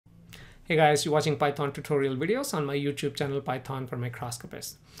Hey guys, you're watching Python tutorial videos on my YouTube channel Python for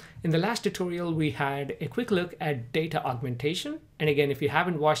Microscopists. In the last tutorial, we had a quick look at data augmentation. And again, if you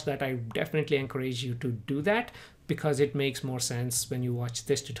haven't watched that, I definitely encourage you to do that because it makes more sense when you watch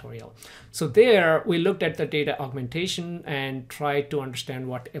this tutorial. So there, we looked at the data augmentation and tried to understand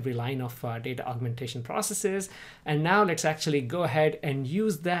what every line of data augmentation process is. And now let's actually go ahead and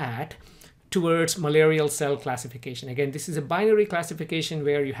use that towards malarial cell classification. Again, this is a binary classification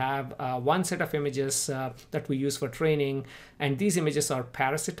where you have one set of images that we use for training, and these images are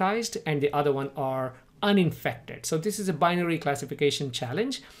parasitized and the other one are uninfected. So this is a binary classification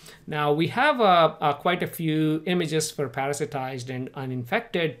challenge. Now we have quite a few images for parasitized and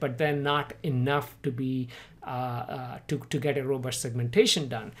uninfected, but then not enough to be to get a robust segmentation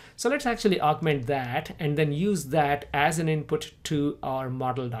done. So let's actually augment that and then use that as an input to our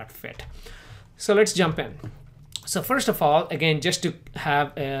model.fit. So let's jump in. So first of all, again, just to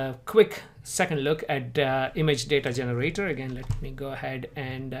have a quick second look at image data generator. Again, let me go ahead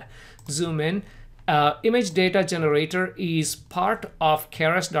and zoom in. Image data generator is part of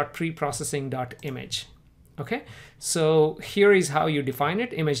keras.preprocessing.image. Okay, so here is how you define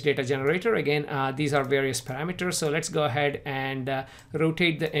it. Image data generator. Again, these are various parameters. So let's go ahead and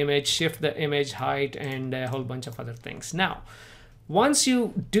rotate the image, shift the image height, and a whole bunch of other things. Now, once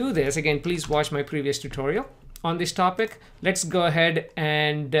you do this, again, please watch my previous tutorial on this topic. Let's go ahead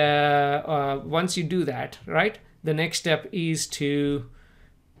and once you do that, right, the next step is to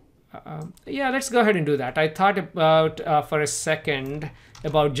let's go ahead and do that. I thought about for a second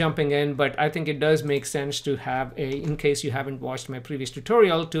about jumping in, but I think it does make sense to have in case you haven't watched my previous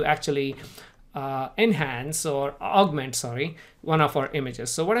tutorial, to actually enhance or augment, sorry, one of our images.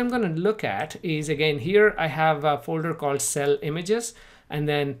 So what I'm going to look at is, again, here I have a folder called cell images and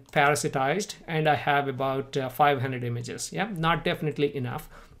then parasitized, and I have about 500 images. Yeah, not definitely enough.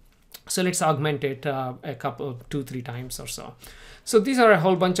 So let's augment it a couple, 2-3 times or so. So these are a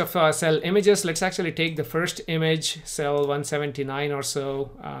whole bunch of cell images. Let's actually take the first image, cell 179 or so.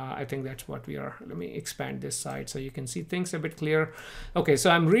 I think that's what we are. Let me expand this side so you can see things a bit clearer. Okay,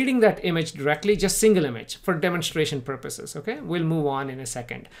 so I'm reading that image directly, just single image for demonstration purposes. Okay, we'll move on in a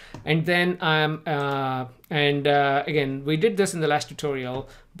second. And then again, we did this in the last tutorial,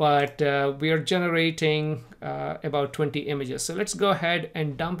 but we are generating about 20 images. So let's go ahead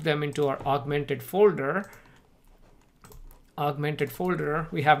and dump them into our augmented folder.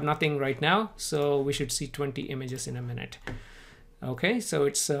 We have nothing right now, so we should see 20 images in a minute. Okay, so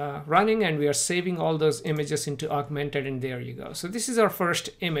it's running and we are saving all those images into augmented, and there you go. So this is our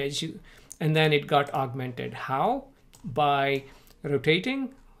first image, and then it got augmented. How? By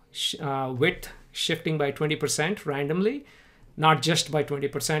rotating, width shifting by 20% randomly, not just by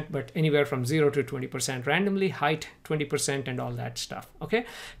 20%, but anywhere from 0 to 20% randomly, height 20%, and all that stuff. Okay,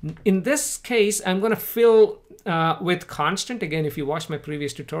 in this case, I'm going to fill with constant. Again, if you watch my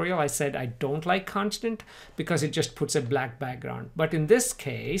previous tutorial, I said I don't like constant because it just puts a black background. But in this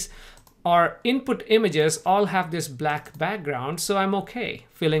case, our input images all have this black background, so I'm okay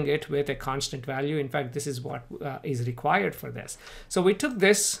filling it with a constant value. In fact, this is what is required for this. So we took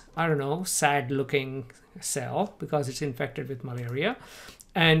this, I don't know, sad looking cell because it's infected with malaria,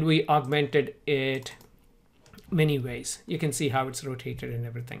 and we augmented it many ways. You can see how it's rotated and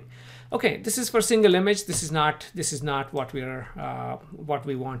everything. Okay, this is for single image. This is not what we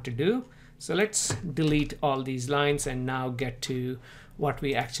want to do. So let's delete all these lines and now get to what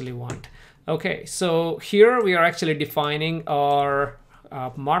we actually want. Okay, so here we are actually defining our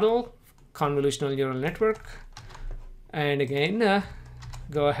model, convolutional neural network. And again,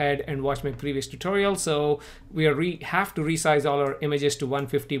 go ahead and watch my previous tutorial. So we have to resize all our images to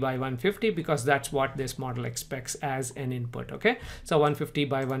 150 by 150 because that's what this model expects as an input. Okay, so 150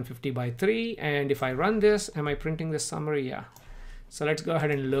 by 150 by 3. And if I run this, am I printing the summary? Yeah. So let's go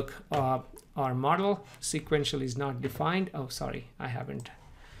ahead and look. Our model sequential is not defined. Oh, sorry, I haven't.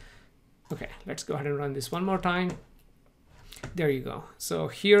 Okay, let's go ahead and run this one more time. There you go. So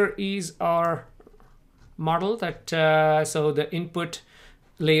here is our model that so the input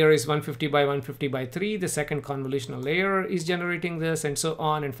layer is 150 by 150 by 3. The second convolutional layer is generating this, and so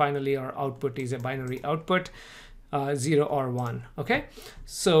on. And finally, our output is a binary output, 0 or 1. Okay,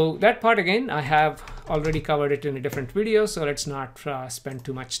 so that part, again, I have already covered it in a different video, so let's not spend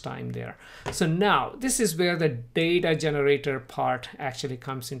too much time there. So now this is where the data generator part actually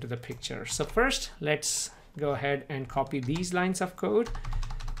comes into the picture. So first, let's go ahead and copy these lines of code.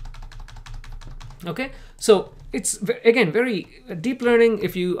 Okay, so it's again very deep learning.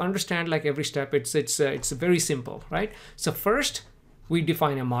 If you understand like every step, it's very simple, right? So first we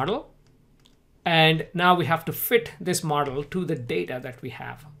define a model. And now we have to fit this model to the data that we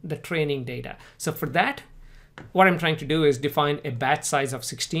have, the training data. So for that, what I'm trying to do is define a batch size of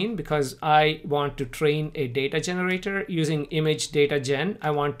 16 because I want to train a data generator using image data gen.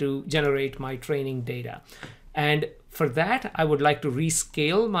 I want to generate my training data. And for that, I would like to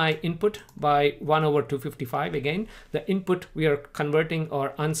rescale my input by 1 over 255. Again, the input we are converting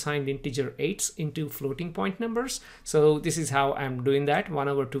our unsigned integer 8s into floating point numbers. So this is how I'm doing that, 1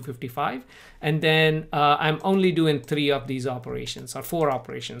 over 255. And then I'm only doing 3 of these operations or 4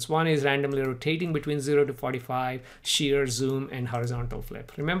 operations. One is randomly rotating between 0 to 45, shear, zoom, and horizontal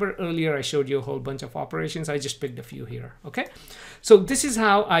flip. Remember earlier I showed you a whole bunch of operations. I just picked a few here. Okay. So this is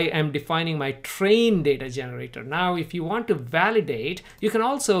how I am defining my train data generator. Now, if you want to validate, you can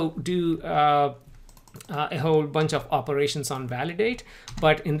also do a whole bunch of operations on validate,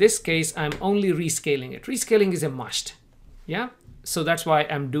 but in this case, I'm only rescaling it. Rescaling is a must. Yeah. So that's why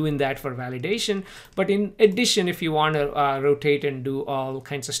I'm doing that for validation. But in addition, if you want to rotate and do all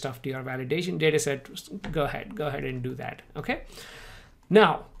kinds of stuff to your validation data set, go ahead and do that. Okay.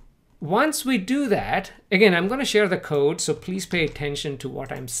 Now, once we do that, again, I'm going to share the code, so please pay attention to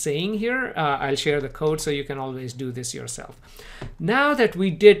what I'm saying here. I'll share the code so you can always do this yourself. Now that we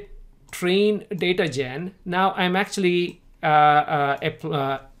did train data gen, now I'm actually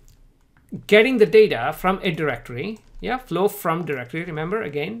getting the data from a directory. Yeah, flow from directory. Remember,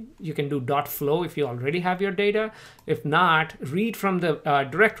 again, you can do .flow if you already have your data. If not, read from the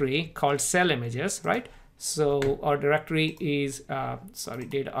directory called cell images, right? So our directory is,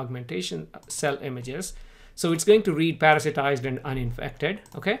 data augmentation cell images. So it's going to read parasitized and uninfected,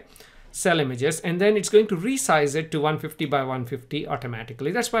 okay? Cell images, and then it's going to resize it to 150 by 150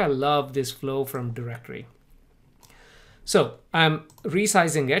 automatically. That's why I love this flow from directory. So I'm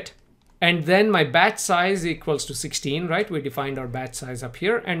resizing it. And then my batch size equals to 16, right? We defined our batch size up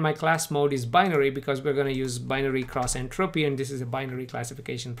here. And my class mode is binary because we're going to use binary cross entropy. And this is a binary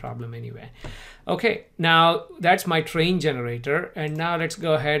classification problem anyway. Okay, now that's my train generator. And now let's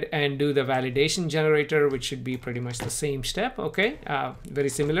go ahead and do the validation generator, which should be pretty much the same step. Okay, very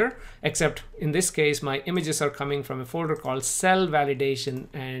similar, except in this case, my images are coming from a folder called cell validation.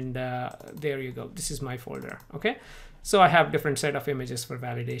 And there you go. This is my folder. Okay. So I have different set of images for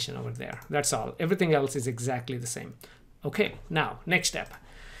validation over there. That's all. Everything else is exactly the same. Okay, now next step.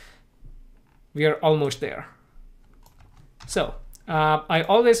 We are almost there. So I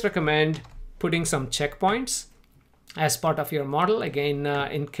always recommend putting some checkpoints as part of your model. Again,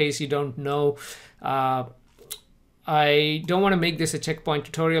 in case you don't know, I don't want to make this a checkpoint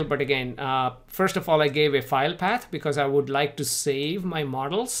tutorial, but again, first of all, I gave a file path because I would like to save my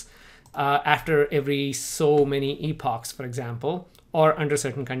models after every so many epochs, for example, or under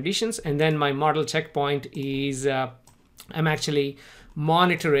certain conditions. And then my model checkpoint is I'm actually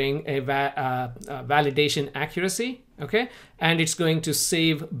monitoring a validation accuracy, okay? And it's going to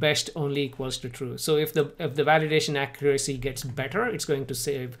save best only equals to true. So if the validation accuracy gets better, it's going to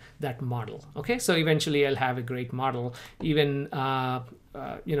save that model, okay? So eventually I'll have a great model, even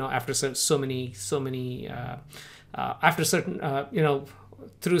you know, after so many after certain you know,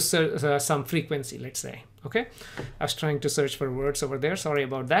 through some frequency, let's say. Okay, I was trying to search for words over there. Sorry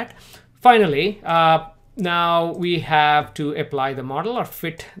about that. Finally, now we have to apply the model or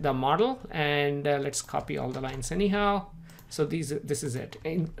fit the model, and let's copy all the lines anyhow. So this is it.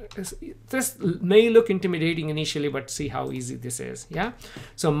 And this may look intimidating initially, but see how easy this is. Yeah.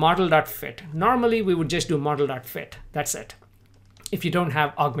 So model.fit. Normally we would just do model.fit. That's it. If you don't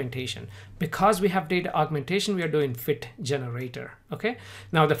have augmentation, because we have data augmentation, we are doing fit generator. Okay.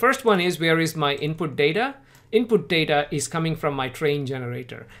 Now the first one is, where is my input data? Input data is coming from my train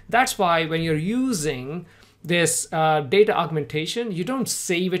generator. That's why when you're using this data augmentation, you don't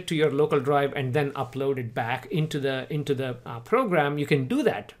save it to your local drive and then upload it back into the program. You can do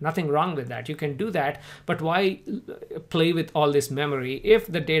that. Nothing wrong with that. You can do that. But why play with all this memory if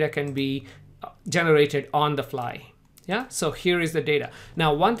the data can be generated on the fly? Yeah, so here is the data.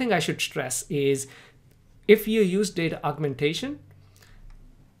 Now, one thing I should stress is if you use data augmentation,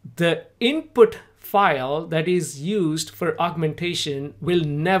 the input file that is used for augmentation will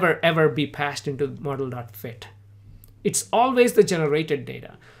never ever be passed into model.fit. It's always the generated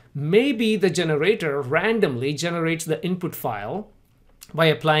data. Maybe the generator randomly generates the input file by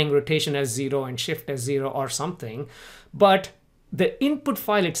applying rotation as 0 and shift as 0 or something, but the input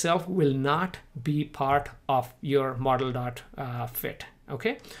file itself will not be part of your model.fit.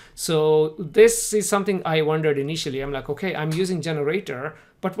 Okay, so this is something I wondered initially. I'm like, okay, I'm using generator,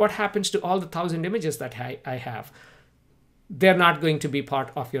 but what happens to all the 1,000 images that I have? They're not going to be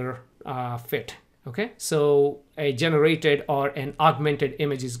part of your fit. Okay, so a generated or an augmented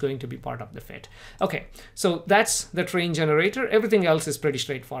image is going to be part of the fit. Okay, so that's the train generator. Everything else is pretty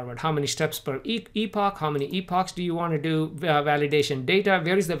straightforward. How many steps per epoch? How many epochs do you want to do? Validation data.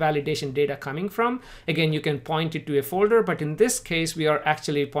 Where is the validation data coming from? Again, you can point it to a folder, but in this case, we are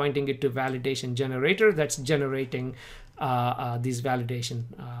actually pointing it to validation generator that's generating these validation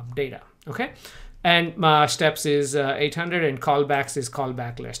data. Okay. And my steps is 800, and callbacks is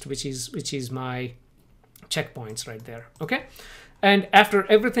callback list, which is my checkpoints right there. Okay, and after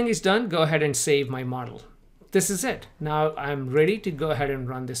everything is done, go ahead and save my model. This is it. Now I'm ready to go ahead and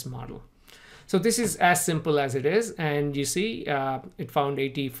run this model. So this is as simple as it is, and you see it found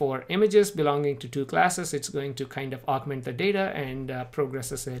 84 images belonging to 2 classes. It's going to kind of augment the data and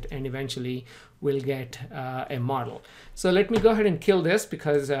progresses it, and eventually we'll get a model. So let me go ahead and kill this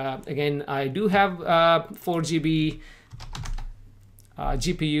because again, I do have 4 GB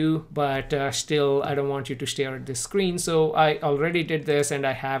GPU, but still I don't want you to stare at this screen. So I already did this, and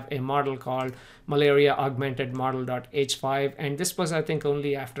I have a model called Malaria augmented model.h5, and this was, I think,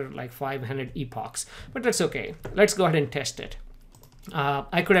 only after like 500 epochs, but that's okay. Let's go ahead and test it.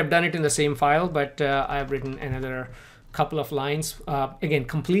 I could have done it in the same file, but I've written another couple of lines, again,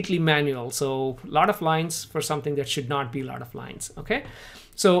 completely manual, so a lot of lines for something that should not be a lot of lines. Okay,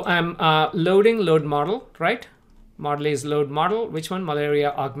 so I'm load model, right? Model is load model. Which one?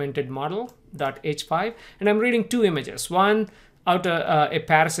 Malaria augmented model.h5, and I'm reading 2 images. One out a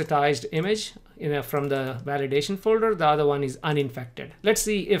parasitized image from the validation folder. The other one is uninfected. Let's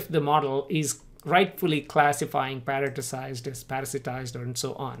see if the model is rightfully classifying parasitized as parasitized and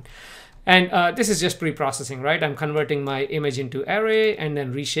so on. And this is just pre-processing, right? I'm converting my image into array and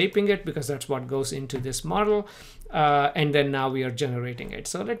then reshaping it because that's what goes into this model. And then now we are generating it.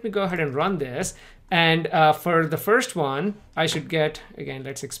 So let me go ahead and run this. And for the first one, I should get, again,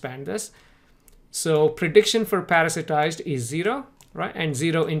 let's expand this. So prediction for parasitized is 0, right? And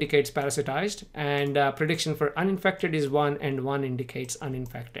 0 indicates parasitized. And prediction for uninfected is 1, and 1 indicates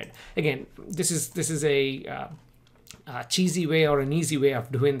uninfected. Again, this is a cheesy way or an easy way of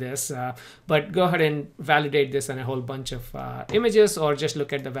doing this, but go ahead and validate this on a whole bunch of images, or just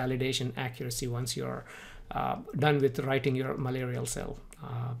look at the validation accuracy once you're done with writing your malarial cell,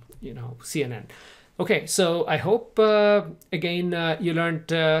 CNN. Okay, so I hope again you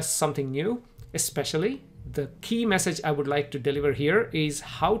learned something new. Especially the key message I would like to deliver here is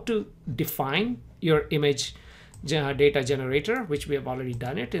how to define your image data generator, which we have already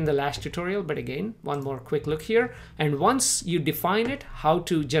done it in the last tutorial, but again, one more quick look here. And once you define it, how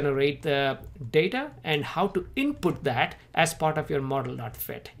to generate the data and how to input that as part of your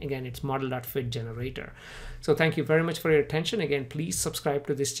model.fit. Again, it's model.fit generator. So thank you very much for your attention. Again, please subscribe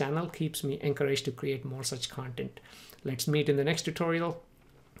to this channel. Keeps me encouraged to create more such content. Let's meet in the next tutorial.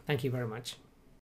 Thank you very much.